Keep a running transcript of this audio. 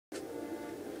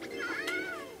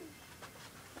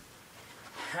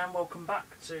and welcome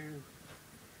back to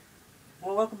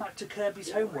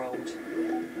Kirby's Homeworld.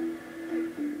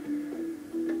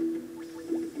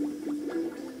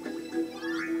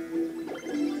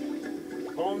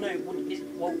 Oh no!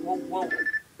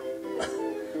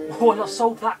 Well, I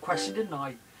solved that question, didn't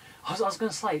I? I was going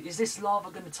to say, is this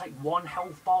lava going to take one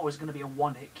health bar, or is it going to be a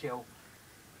one-hit kill?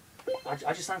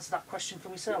 I just answered that question for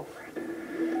myself.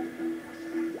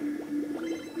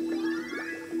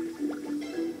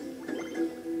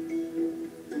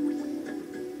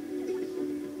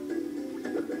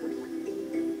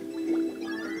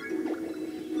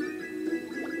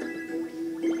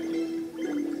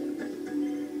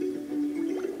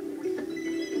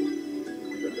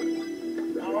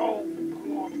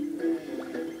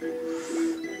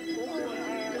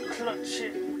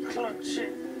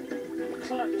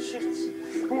 Clutch it.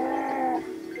 Oh.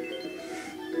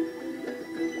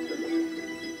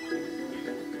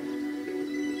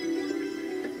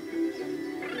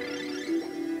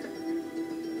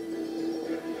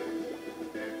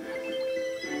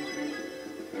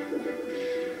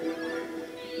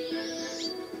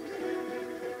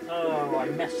 Oh, I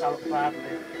messed that up badly.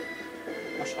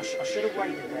 I should have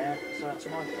waited there, so that's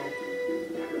my fault.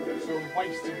 So I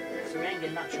wasted, so we ain't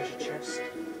getting that treasure chest.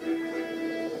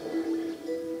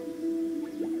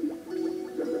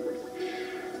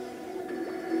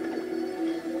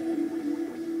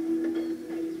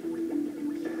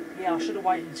 Yeah, I should have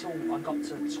waited until I got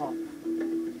to the top.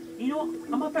 You know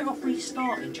what, am I better off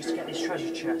restarting just to get this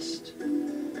treasure chest?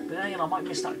 But then again, I might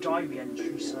miss that diary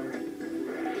entry, so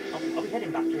I'll be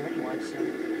heading back here anyway, so...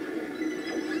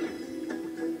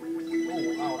 Oh,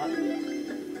 wow, that...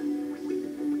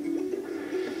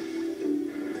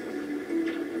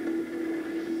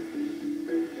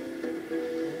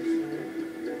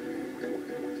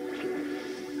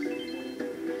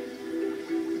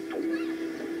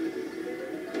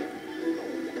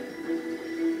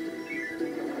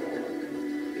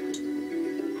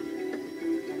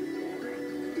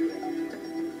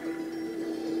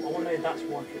 That's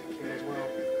one hit kill as well.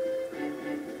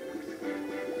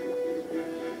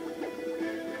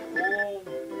 Oh,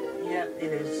 yeah,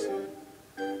 it is.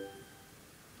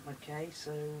 Okay,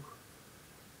 so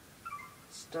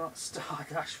start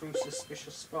dash through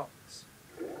suspicious spots.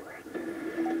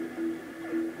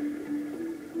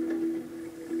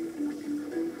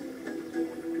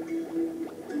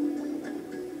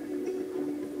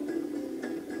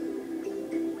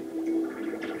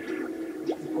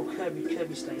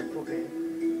 Kirby staying put here.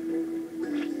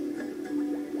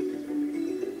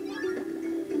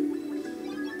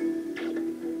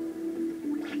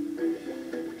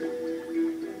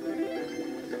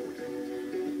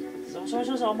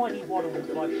 So I might need Waddle,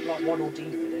 like Waddle D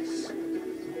for this.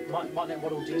 Might let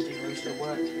Waddle D do most of the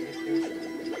work here.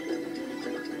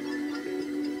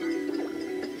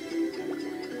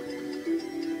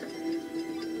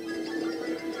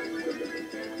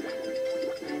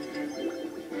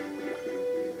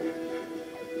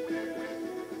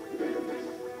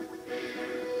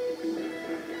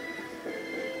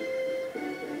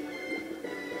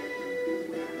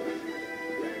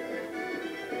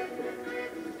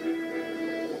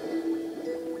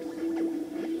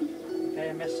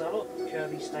 Mess that up.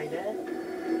 Kirby, stay there.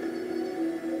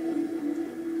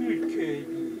 Good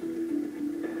Kirby.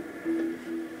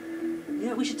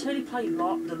 Yeah, we should totally play the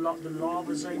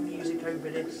lava zone music over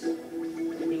this.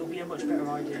 It'll be a much better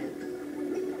idea.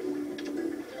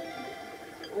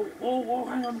 Oh,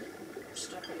 hang on.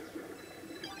 Stop it.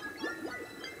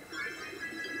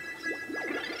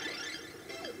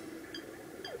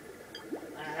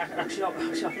 Actually, I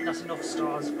think that's enough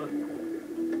stars, but.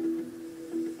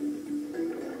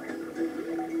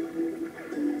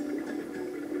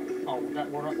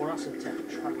 Well, that's a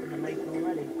death trap in the making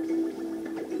already.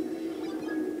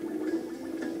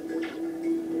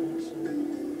 So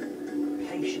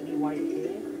patiently wait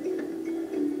here.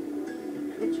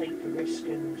 You could take the risk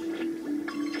and...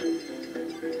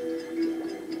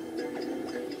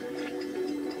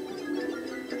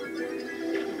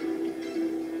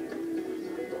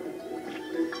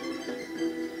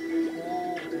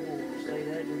 Oh, stay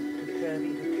there,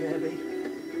 good Kirby.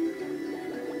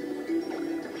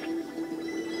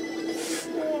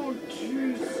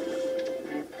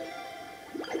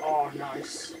 Oh,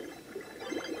 nice.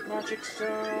 Magic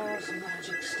stars,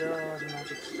 magic stars,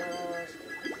 magic stars.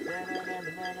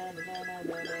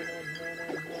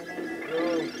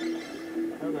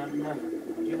 Oh god, no.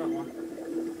 Do not want.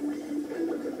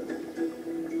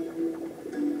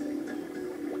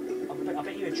 I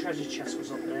bet you a treasure chest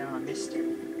was up there and I missed it.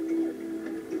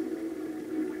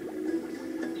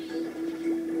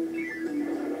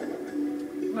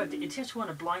 remember, if this were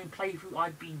a blind playthrough,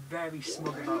 I'd be very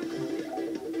smug about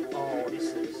it. Oh,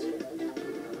 this is...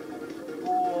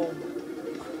 Oh.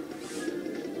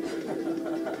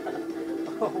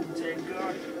 Oh, dear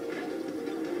God.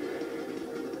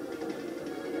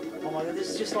 Oh my God, this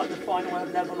is just like the final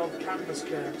level of Canvas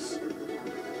Curse.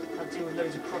 I deal with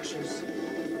loads of crushers.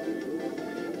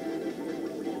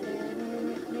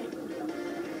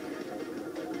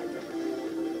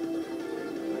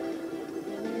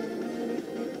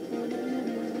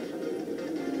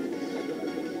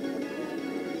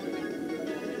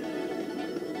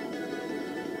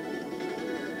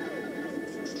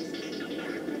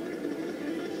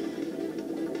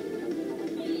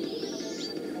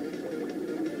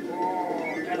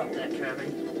 Kirby.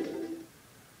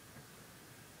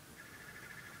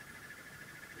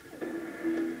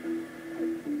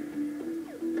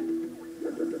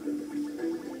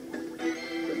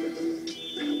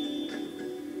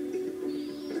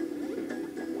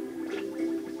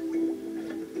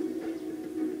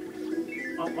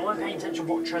 I wasn't paying attention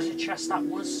what treasure chest that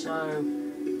was, so I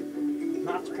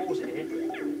might have to pause it here.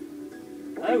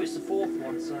 Oh, it's the fourth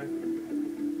one, so...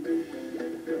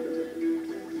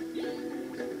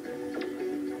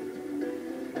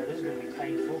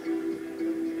 painful.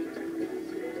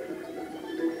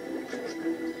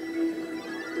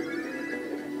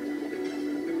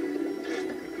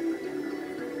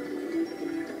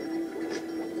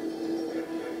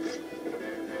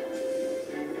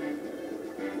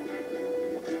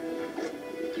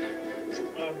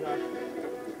 Oh no.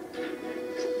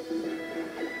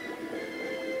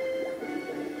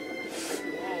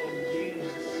 Oh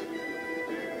Jesus.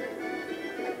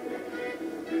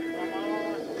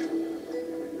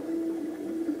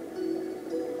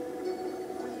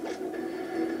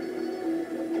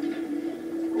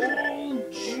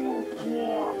 Come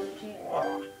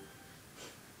on.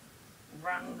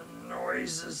 Random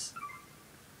noises.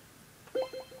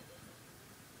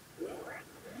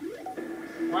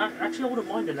 Well, actually, I wouldn't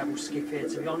mind a level skip here,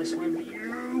 to be honest with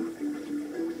you.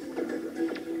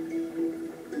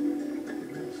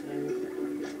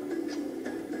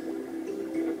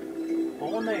 I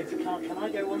wonder if can I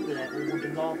go under there, or would the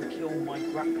lava kill my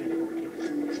grappling hook?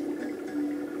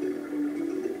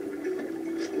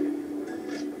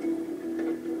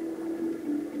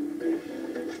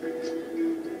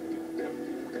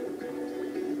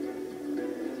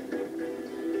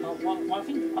 Well, I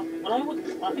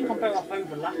think I'm better off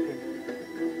overlapping.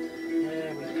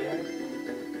 There we go.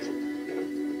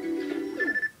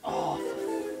 Oh,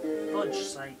 for fudge's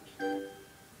sake.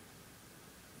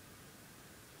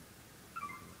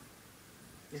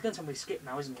 He's going to tell me to skip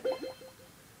now, isn't he?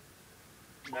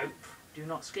 Nope, do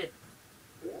not skip.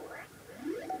 I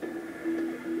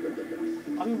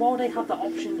mean, why would they have that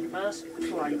option in the first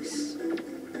place?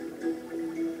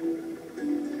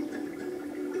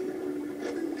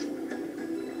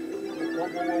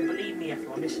 Well, believe me,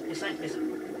 everyone, this ain't this.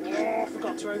 Oh, I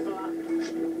forgot to overlap.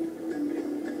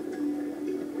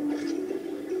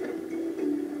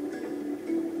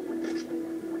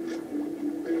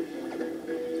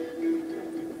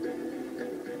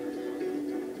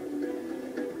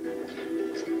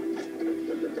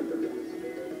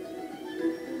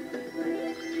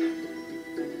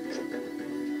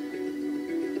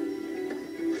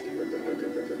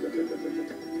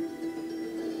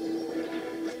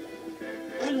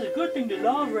 It's a good thing the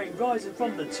lava ain't rising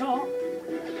from the top.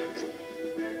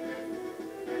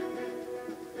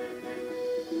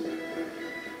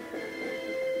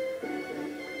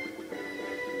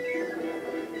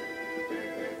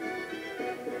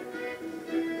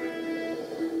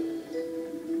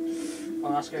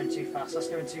 Oh, that's going too fast, that's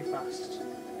going too fast.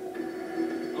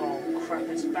 Oh crap,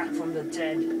 it's back from the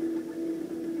dead.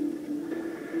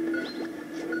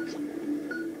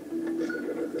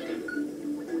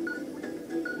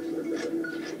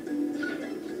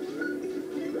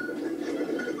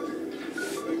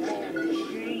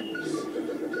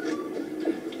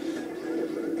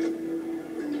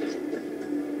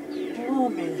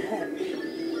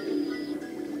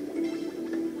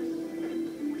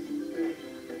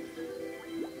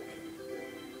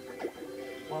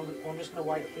 Well, I'm just going to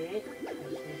wait here. I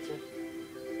just need to...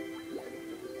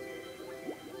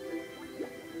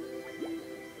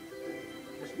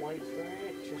 Just wait for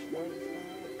it, just wait for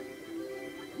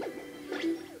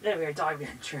it. There we go, dive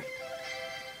entry.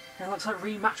 It looks like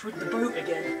rematch with the boat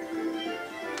again.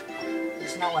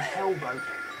 It's now a hell boat.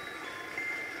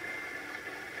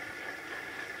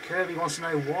 Kirby wants to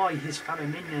know why his fellow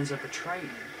minions are betraying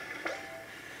him.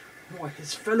 Why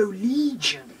his fellow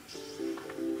legion.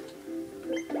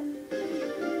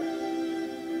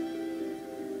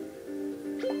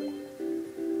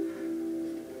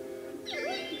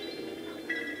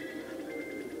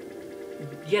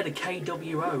 Yeah, the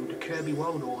KWO, the Kirby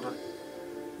World Order.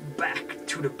 Back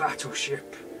to the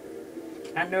battleship.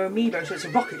 And they're amiibo, so it's a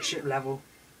rocket ship level.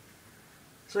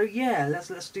 So yeah,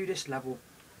 let's do this level.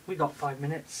 We got 5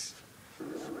 minutes.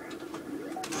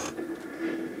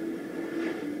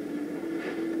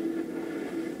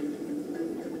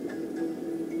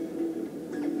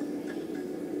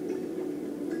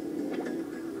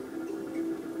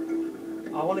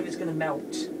 I wonder if it's going to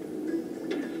melt.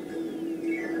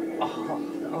 Oh,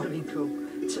 that would have been cool.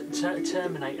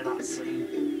 Terminator that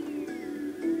scene.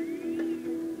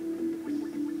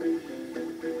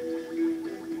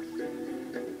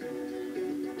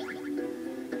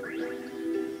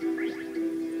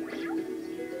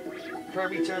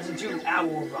 Kirby turns into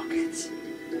Owl Rocket.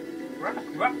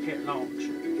 Rocket launch.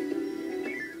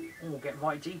 Oh, get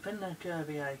right deep in there,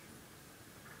 Kirby, eh?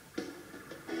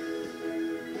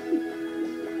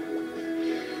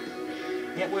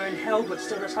 Yeah, we're in hell, but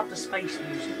still let's have the space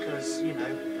music because, you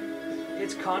know,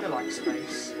 it's kind of like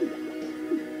space.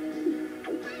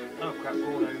 Oh crap,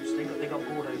 Gordos. They got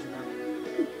Gordos now.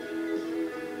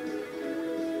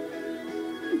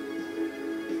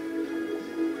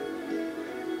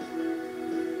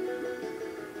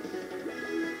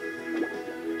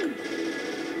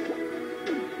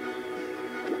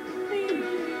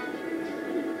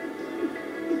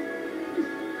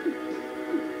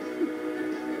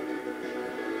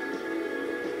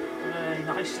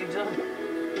 Nicely done.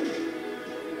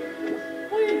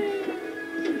 Whee!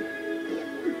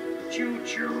 Choo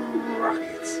choo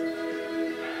rocket.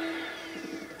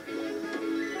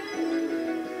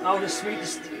 Oh, the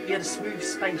smooth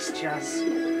space jazz.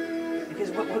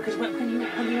 Because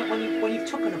when you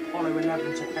took an Apollo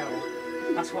 11 to hell,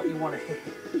 that's what you want to hear.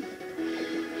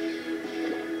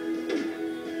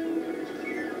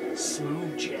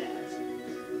 Smooth jazz.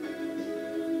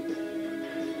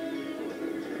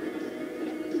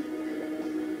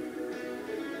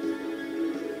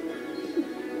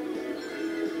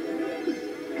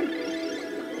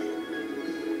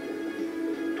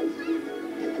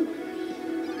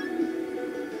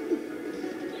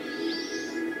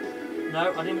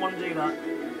 No, I didn't want to do that. I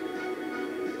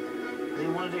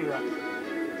didn't want to do that.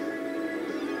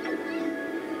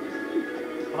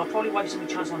 But I'll probably waste my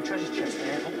chance on treasure chest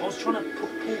there. I was trying to pull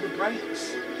the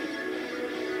brakes.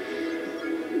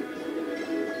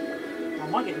 I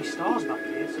might get me stars back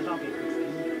here, so that'll be a good thing.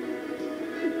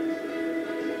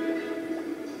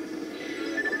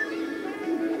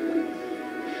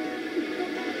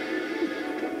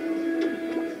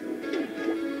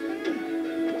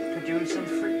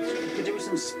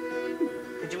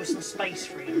 Could do with some space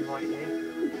freedom right here.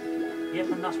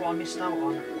 Yep, and that's what I missed out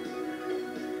on.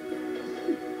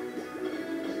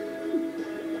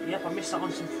 Yep, I missed out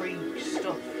on some free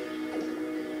stuff.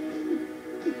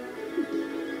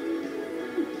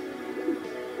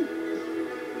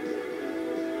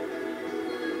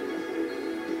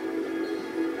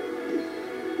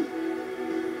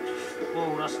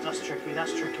 Oh, that's tricky,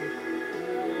 that's tricky.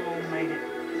 Oh, made it.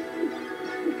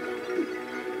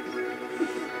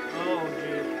 Oh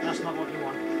dear, that's not what you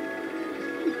want.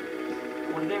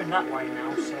 Well, we're going that way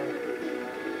now, so...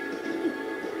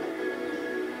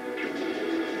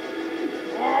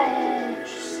 Oh!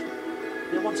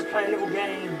 They want to play a little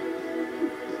game.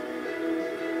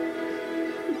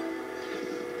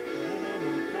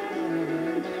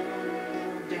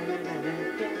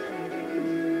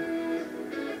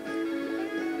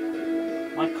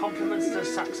 My compliments to the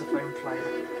saxophone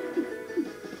player.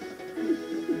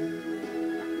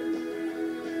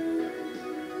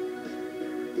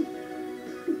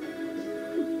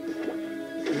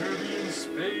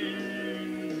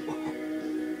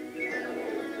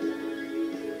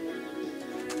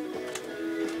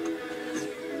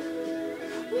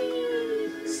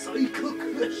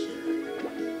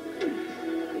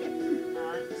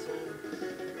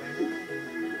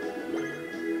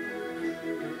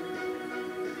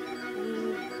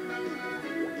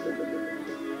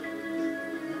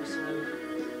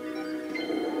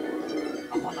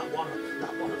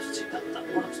 That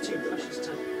one-up's too precious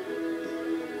to...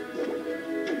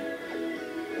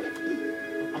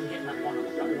 I'm getting that one-up.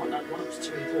 That one-up's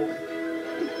too important.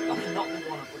 I can knock the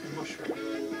one-up with the mushroom.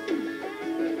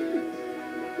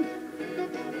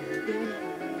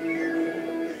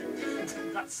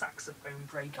 That saxophone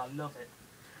break, I love it.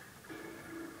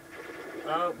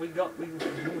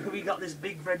 We got this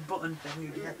big red button thing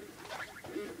again.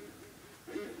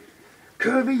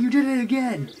 Kirby, you did it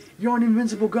again! You're an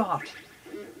invincible god!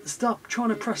 Stop trying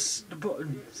to press the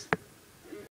buttons.